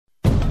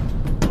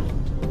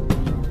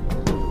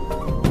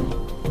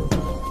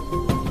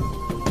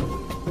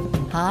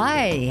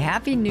Hi,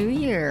 Happy New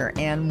Year,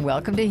 and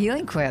welcome to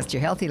Healing Quest,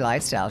 your healthy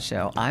lifestyle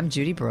show. I'm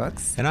Judy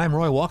Brooks. And I'm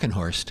Roy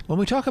Walkenhorst. When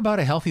we talk about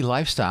a healthy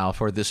lifestyle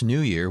for this new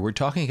year, we're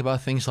talking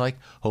about things like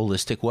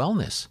holistic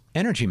wellness,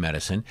 energy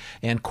medicine,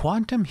 and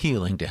quantum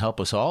healing to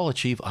help us all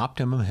achieve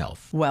optimum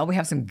health. Well, we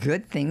have some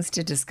good things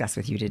to discuss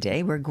with you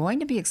today. We're going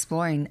to be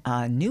exploring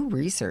new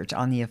research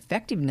on the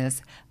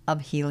effectiveness of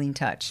healing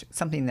touch,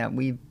 something that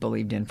we've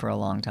believed in for a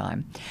long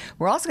time.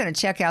 We're also going to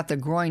check out the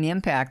growing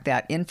impact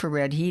that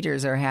infrared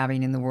heaters are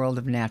having in the world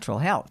of natural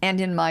health.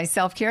 And in my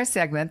self-care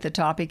segment, the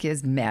topic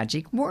is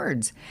magic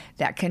words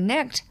that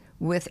connect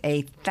with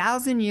a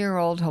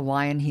 1,000-year-old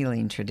Hawaiian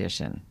healing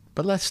tradition.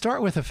 But let's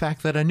start with the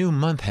fact that a new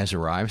month has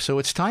arrived, so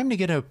it's time to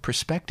get a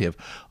perspective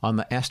on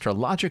the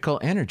astrological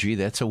energy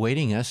that's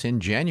awaiting us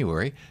in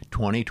January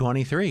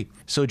 2023.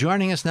 So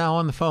joining us now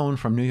on the phone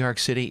from New York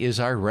City is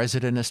our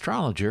resident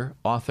astrologer,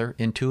 author,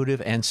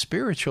 intuitive, and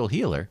spiritual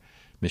healer,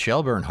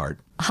 Michelle Bernhardt.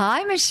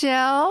 Hi,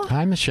 Michelle.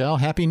 Hi, Michelle.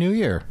 Happy New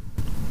Year.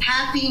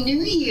 Happy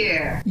New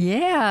Year.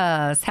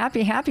 Yes.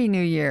 Happy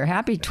New Year.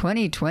 Happy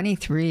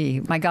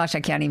 2023. My gosh, I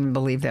can't even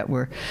believe that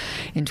we're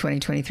in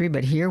 2023,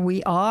 but here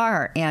we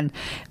are. And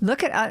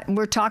look at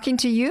we're talking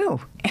to you.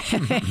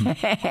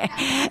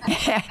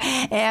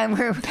 And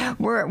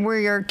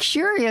we're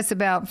curious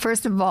about,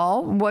 first of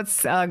all,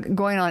 what's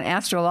going on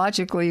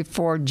astrologically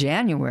for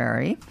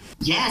January.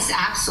 Yes,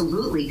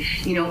 absolutely.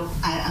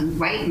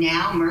 Right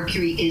now,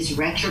 Mercury is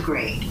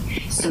retrograde.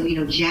 So,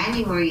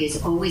 January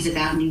is always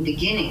about new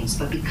beginnings.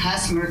 But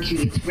because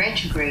Mercury is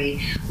retrograde,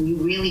 we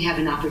really have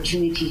an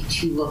opportunity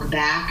to look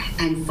back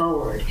and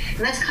forward.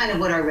 And that's kind of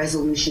what our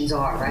resolutions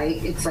are, right?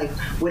 It's like,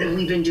 what have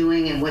we been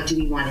doing and what do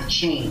we want to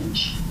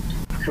change?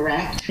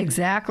 Correct?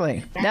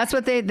 Exactly. That's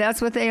what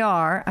they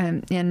are.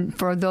 And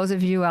for those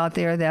of you out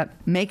there that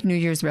make New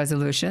Year's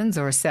resolutions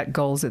or set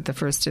goals at the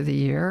first of the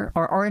year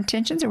or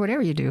intentions or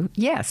whatever you do,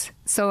 yes.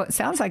 So it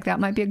sounds like that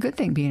might be a good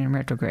thing being in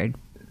retrograde.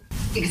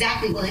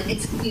 Exactly. Well,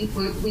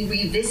 we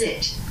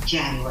revisit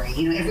January.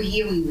 Every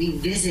year we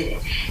revisit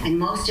it. And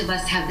most of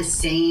us have the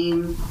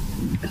same...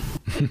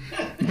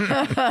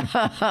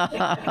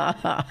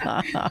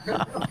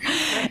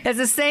 It's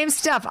the same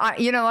stuff.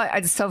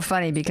 It's so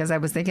funny because I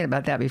was thinking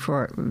about that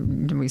before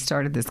we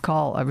started this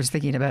call. I was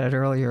thinking about it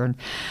earlier, and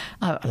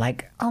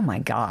oh my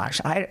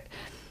gosh,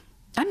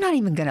 I'm not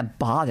even going to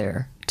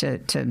bother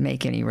to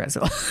make any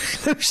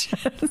resolutions.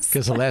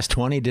 Because the last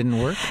 20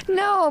 didn't work?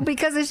 No,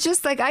 because it's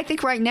just like, I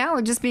think right now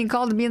we're just being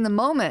called to be in the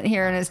moment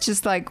here, and it's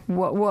just like,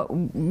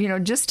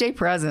 just stay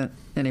present.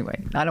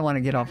 Anyway, I don't want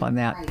to get off on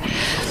that.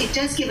 It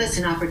does give us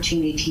an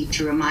opportunity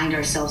to remind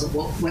ourselves of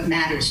what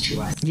matters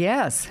to us.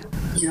 Yes.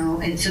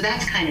 And so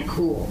that's kind of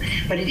cool.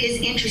 But it is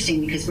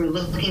interesting because we're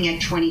looking at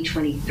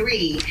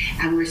 2023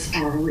 and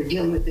we're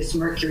dealing with this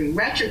Mercury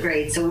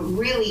retrograde, so it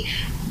really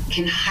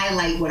can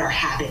highlight what our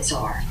habits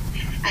are.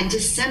 And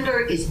December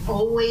is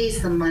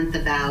always the month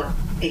about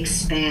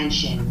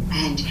expansion,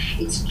 and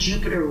it's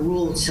Jupiter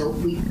ruled, so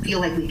we feel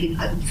like we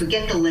can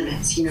forget the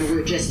limits.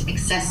 We're just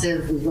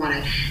excessive. We want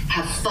to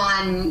have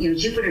fun.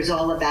 Jupiter's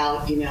all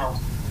about,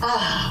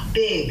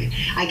 big,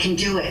 I can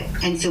do it.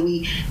 And so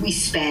we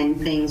spend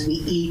things, we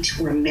eat,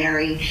 we're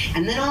merry,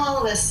 and then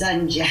all of a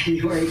sudden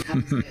January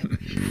comes in.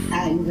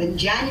 And when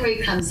January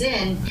comes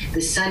in,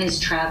 the sun is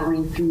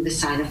traveling through the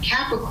sign of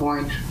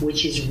Capricorn,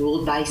 which is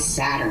ruled by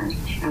Saturn.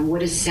 And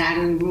what does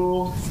Saturn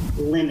rule?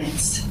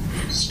 Limits,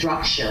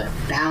 structure,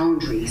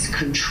 boundaries,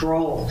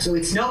 control. So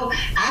it's no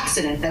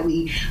accident that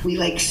we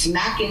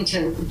smack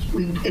into,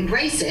 we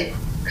embrace it,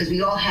 because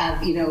we all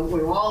have,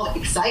 we're all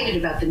excited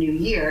about the new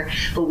year,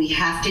 but we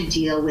have to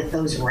deal with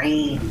those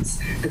reins,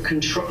 the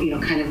control,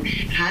 kind of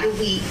how do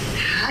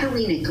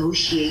we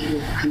negotiate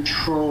with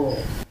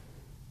control?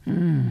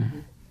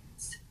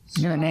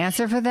 You have an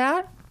answer for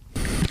that?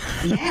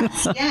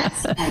 Yes.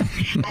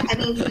 I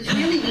mean,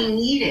 really we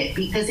need it,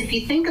 because if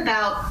you think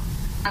about,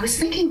 I was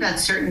thinking about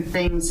certain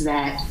things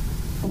that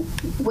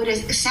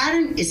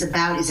Saturn is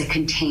about is a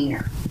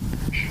container.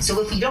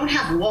 So if you don't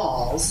have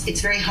walls,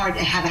 it's very hard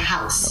to have a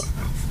house.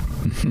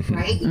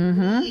 Right?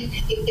 Mm-hmm.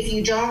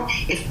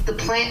 If the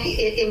plant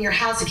in your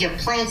house, if you have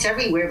plants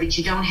everywhere, but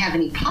you don't have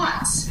any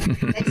pots,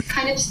 that's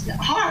kind of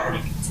hard.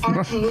 It's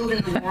hard to move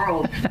in the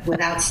world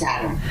without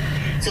Saturn.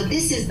 So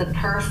this is the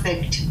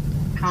perfect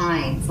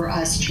time for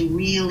us to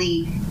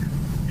really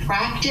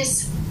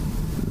practice,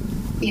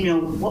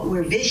 what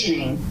we're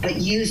visioning, but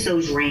use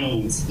those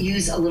reins,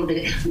 use a little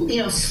bit,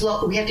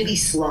 slow. We have to be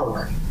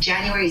slower.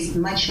 January is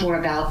much more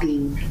about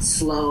being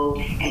slow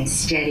and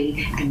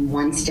steady and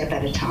one step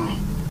at a time.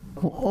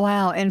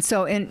 Wow. And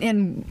so,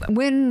 and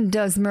when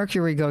does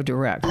Mercury go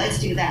direct? Let's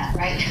do that,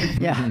 right?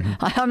 Yeah.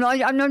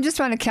 I'm just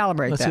trying to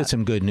calibrate Let's that. get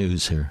some good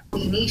news here.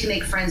 We need to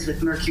make friends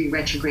with Mercury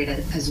retrograde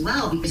as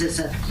well,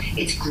 because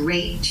it's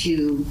great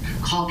to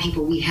call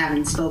people we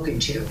haven't spoken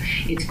to.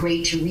 It's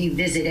great to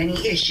revisit any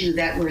issue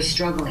that we're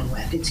struggling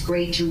with. It's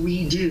great to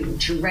redo,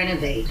 to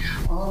renovate,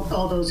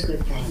 all those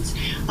good things.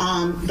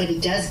 But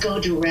it does go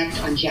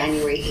direct on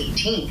January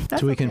 18th.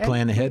 So we can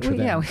plan ahead for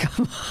that. Yeah.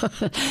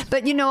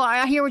 But,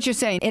 I hear what you're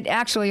saying. It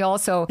actually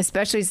also,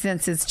 especially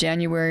since it's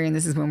January and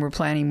this is when we're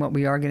planning what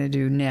we are going to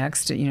do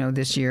next,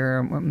 this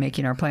year, we're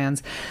making our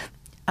plans.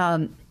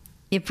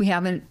 If we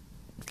haven't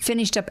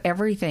finished up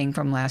everything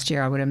from last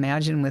year, I would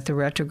imagine with the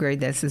retrograde,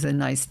 this is a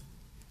nice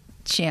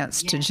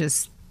chance to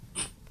just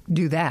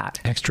do that.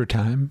 Extra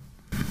time?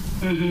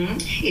 Mm-hmm.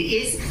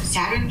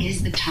 Saturn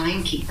is the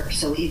timekeeper,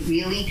 so we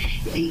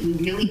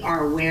really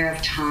are aware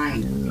of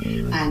time,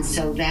 and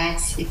so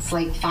it's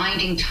like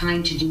finding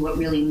time to do what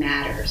really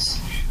matters.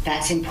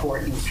 That's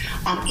important.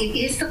 It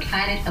is the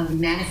planet of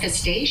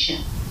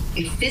manifestation,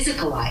 a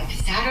physical life.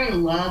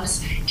 Saturn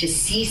loves to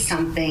see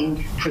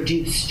something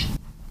produced.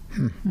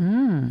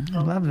 I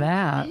love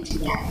that.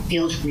 That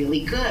feels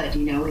really good.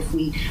 If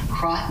we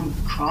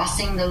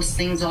crossing those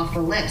things off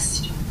the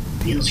list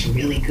feels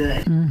really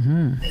good,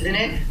 isn't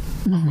it?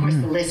 Of course,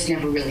 the list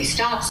never really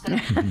stops, but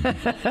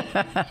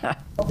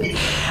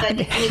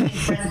feeling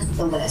friends with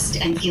the list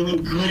and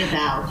feeling good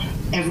about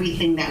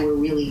everything that we're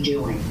really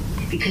doing.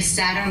 Because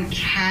Saturn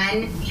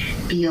can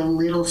be a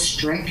little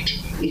strict.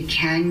 It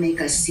can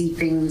make us see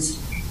things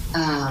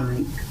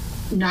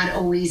not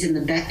always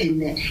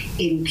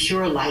in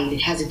pure light.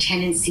 It has a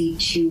tendency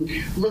to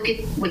look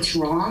at what's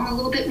wrong a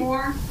little bit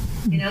more.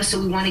 So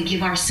we want to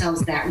give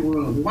ourselves that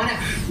room. We want to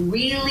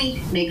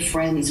really make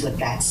friends with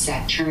that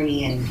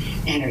Saturnian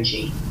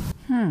energy.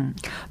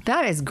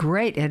 That is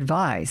great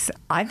advice.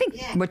 I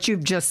think what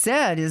you've just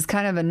said is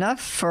kind of enough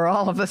for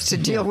all of us to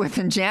deal with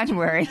in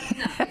January.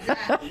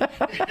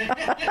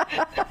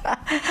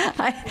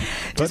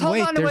 Just hold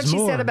on to what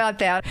you said about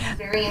that.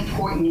 Very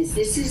important is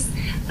this is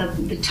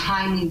the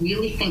time we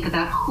really think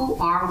about who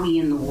are we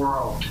in the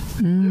world?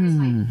 Where is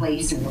my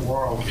place in the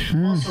world?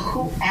 Also,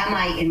 who am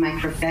I in my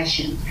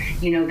profession?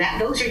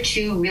 Those are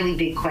two really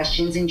big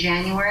questions in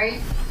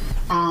January.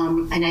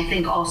 And I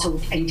think also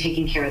in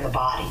taking care of the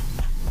body.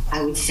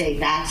 I would say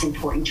that's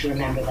important to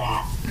remember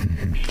that.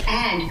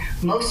 And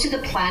most of the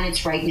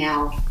planets right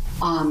now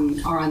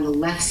are on the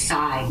left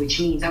side, which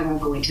means, I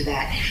won't go into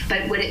that,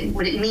 but what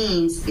it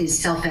means is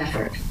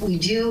self-effort. We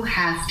do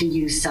have to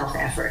use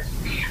self-effort.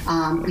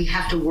 We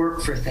have to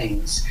work for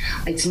things.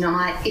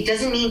 It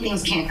doesn't mean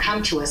things can't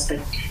come to us, but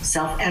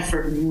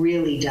self-effort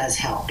really does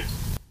help.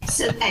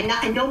 So,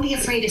 and don't be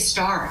afraid to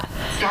start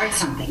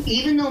something.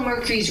 Even though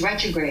Mercury's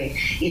retrograde,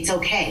 it's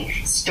okay.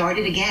 Start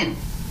it again.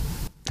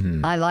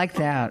 I like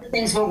that. The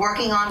things we're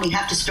working on, we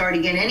have to start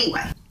again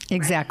anyway.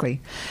 Exactly.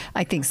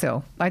 I think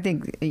so. I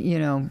think,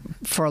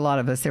 for a lot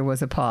of us, there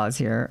was a pause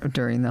here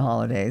during the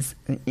holidays,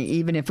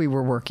 even if we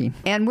were working.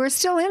 And we're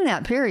still in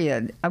that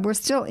period.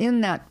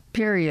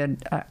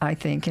 I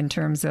think, in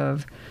terms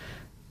of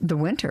the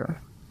winter,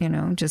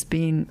 just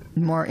being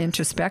more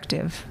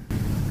introspective.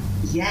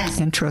 Yes.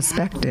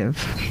 Introspective.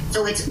 Exactly.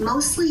 So it's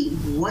mostly,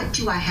 what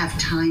do I have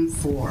time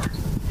for?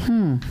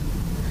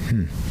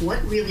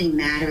 What really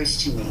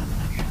matters to me?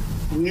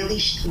 Really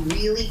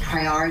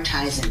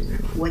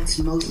prioritizing what's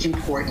most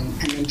important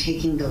and then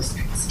taking those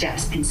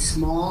steps. And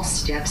small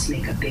steps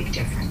make a big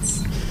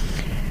difference.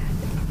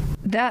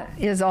 That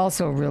is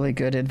also really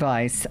good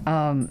advice.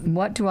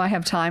 What do I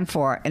have time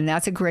for? And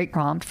that's a great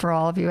prompt for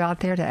all of you out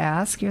there to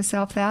ask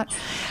yourself that.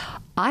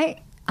 I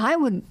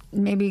would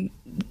maybe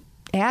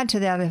add to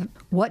that,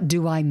 what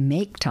do I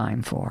make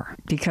time for?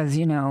 Because,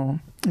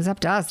 it's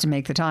up to us to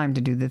make the time to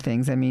do the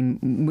things. I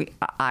mean,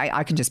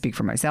 I can just speak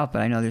for myself,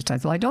 but I know there's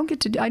times, I didn't get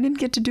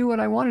to do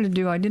what I wanted to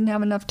do. I didn't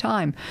have enough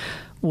time.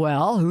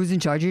 Well, who's in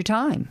charge of your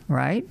time,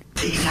 right?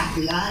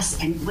 Exactly, us.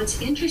 And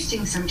what's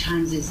interesting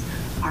sometimes is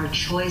our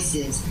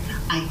choices.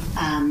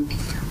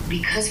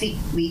 Because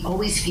we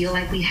always feel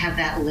like we have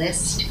that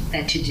list,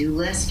 that to-do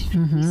list,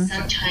 we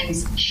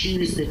sometimes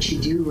choose the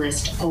to-do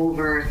list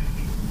over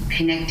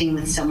connecting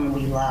with someone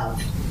we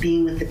love,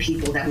 being with the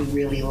people that we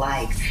really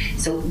like.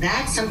 So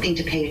that's something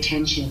to pay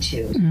attention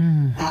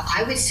to.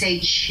 I would say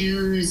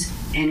choose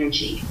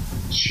energy,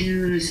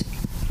 choose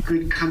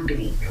good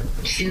company,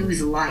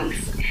 choose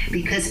life,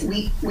 because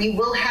we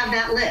will have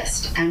that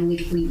list and we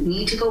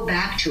need to go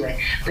back to it.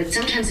 But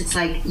sometimes it's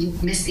like you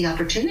miss the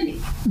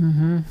opportunity.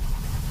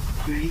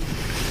 Right?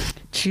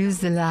 Choose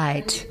the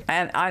light.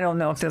 And I don't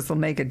know if this will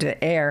make it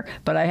to air,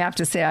 but I have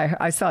to say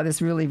I saw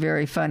this really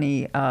very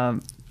funny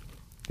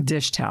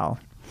dish towel.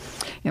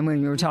 And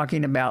when you were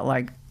talking about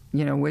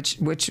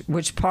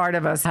which part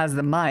of us has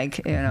the mic,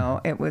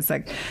 it was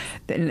like,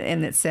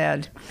 and it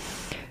said,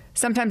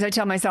 sometimes I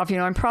tell myself,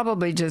 I'm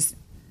probably just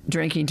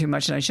drinking too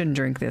much and I shouldn't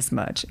drink this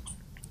much.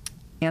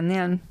 And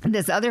then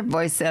this other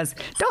voice says,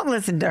 don't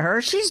listen to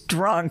her, she's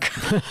drunk.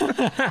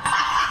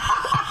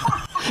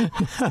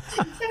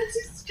 That's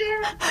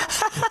hysterical.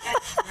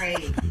 That's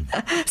great.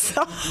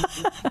 So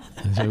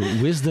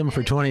wisdom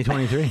for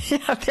 2023.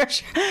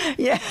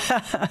 Yeah.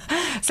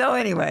 So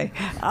anyway,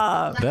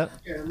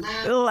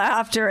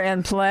 laughter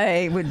and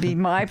play would be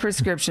my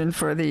prescription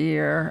for the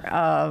year.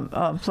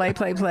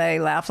 Play,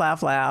 laugh,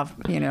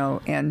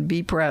 and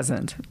be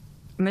present.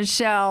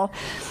 Michelle,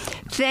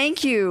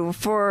 thank you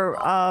for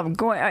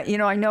going.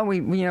 I know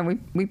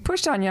we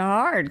pushed on you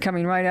hard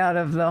coming right out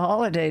of the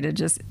holiday to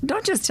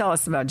don't just tell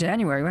us about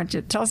January. Why don't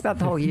you tell us about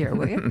the whole year,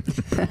 will you?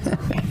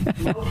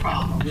 No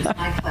problem. It's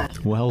my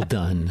pleasure. Well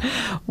done.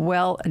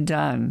 Well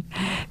done.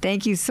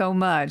 Thank you so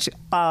much.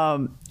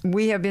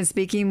 We have been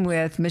speaking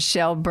with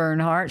Michelle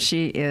Bernhardt.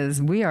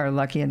 We are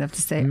lucky enough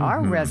to say,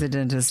 our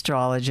resident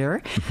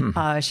astrologer.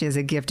 She is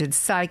a gifted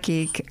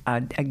psychic,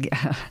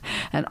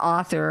 an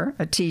author,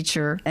 a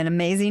teacher, an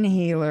amazing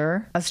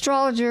healer,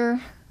 astrologer,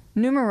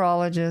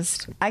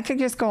 numerologist. I could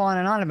just go on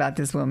and on about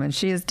this woman.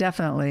 She is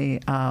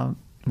definitely,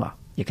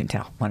 you can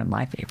tell, one of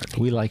my favorite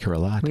people. We like her a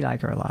lot. We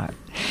like her a lot.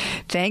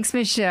 Thanks,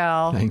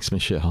 Michelle. Thanks,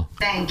 Michelle.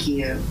 Thank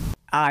you.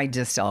 I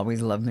just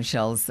always love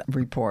Michelle's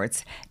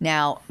reports.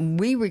 Now,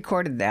 we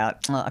recorded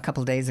that a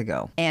couple of days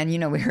ago. And,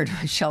 we heard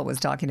Michelle was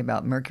talking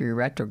about Mercury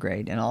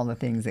retrograde and all the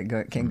things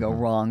that can go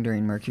wrong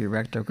during Mercury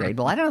retrograde.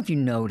 Well, I don't know if you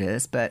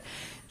noticed, but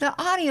the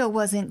audio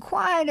wasn't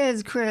quite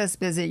as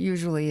crisp as it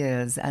usually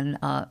is. And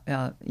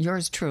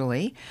yours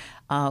truly,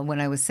 when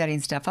I was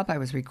setting stuff up, I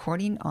was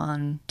recording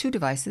on 2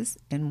 devices,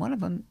 and one of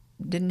them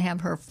didn't have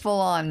her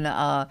full-on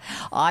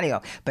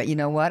audio. But you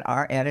know what?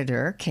 Our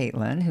editor,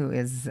 Caitlin, who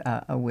is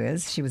a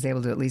whiz, she was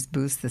able to at least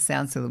boost the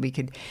sound so that we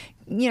could,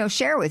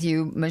 share with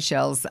you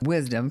Michelle's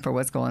wisdom for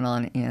what's going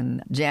on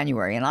in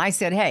January. And I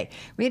said, hey,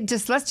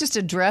 let's just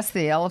address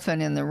the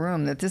elephant in the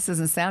room, that this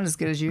doesn't sound as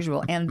good as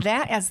usual. And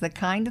that is the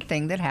kind of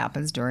thing that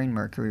happens during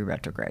Mercury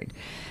retrograde.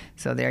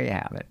 So there you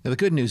have it. The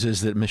good news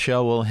is that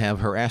Michelle will have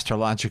her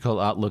astrological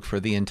outlook for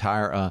the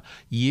entire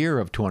year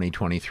of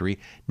 2023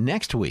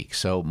 next week.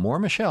 So more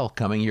Michelle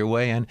coming your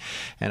way, and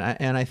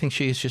I think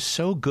she is just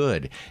so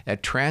good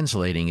at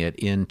translating it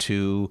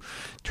into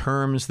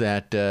terms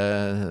that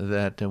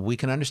we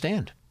can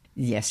understand.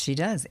 Yes, she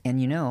does.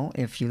 And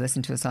if you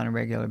listen to us on a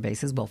regular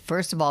basis, well,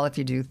 first of all, if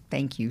you do,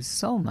 thank you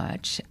so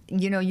much.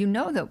 You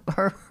know that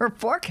her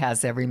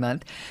forecasts every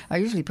month are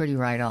usually pretty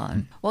right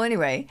on. Well,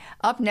 anyway,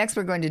 up next,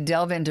 we're going to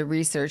delve into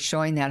research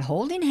showing that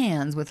holding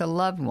hands with a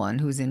loved one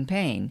who's in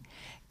pain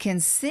can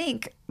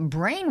sync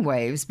brain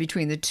waves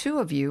between the two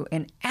of you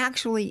and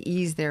actually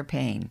ease their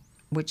pain,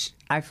 which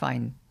I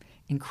find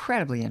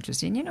incredibly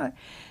interesting.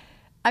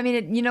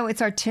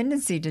 It's our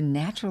tendency to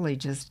naturally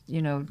just,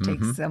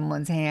 take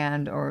someone's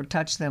hand or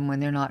touch them when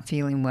they're not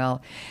feeling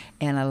well.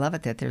 And I love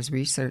it that there's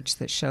research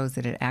that shows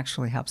that it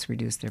actually helps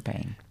reduce their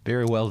pain.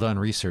 Very well done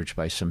research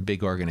by some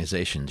big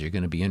organizations you're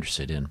going to be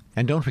interested in.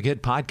 And don't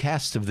forget,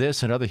 podcasts of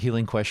this and other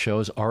Healing Quest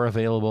shows are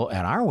available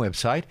at our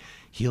website,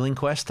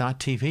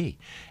 healingquest.tv.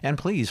 And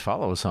please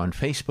follow us on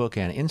Facebook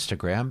and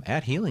Instagram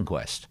at Healing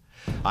Quest.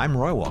 I'm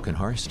Roy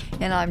Walkenhorst.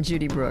 And I'm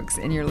Judy Brooks,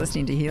 and you're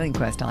listening to Healing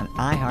Quest on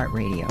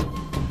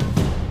iHeartRadio.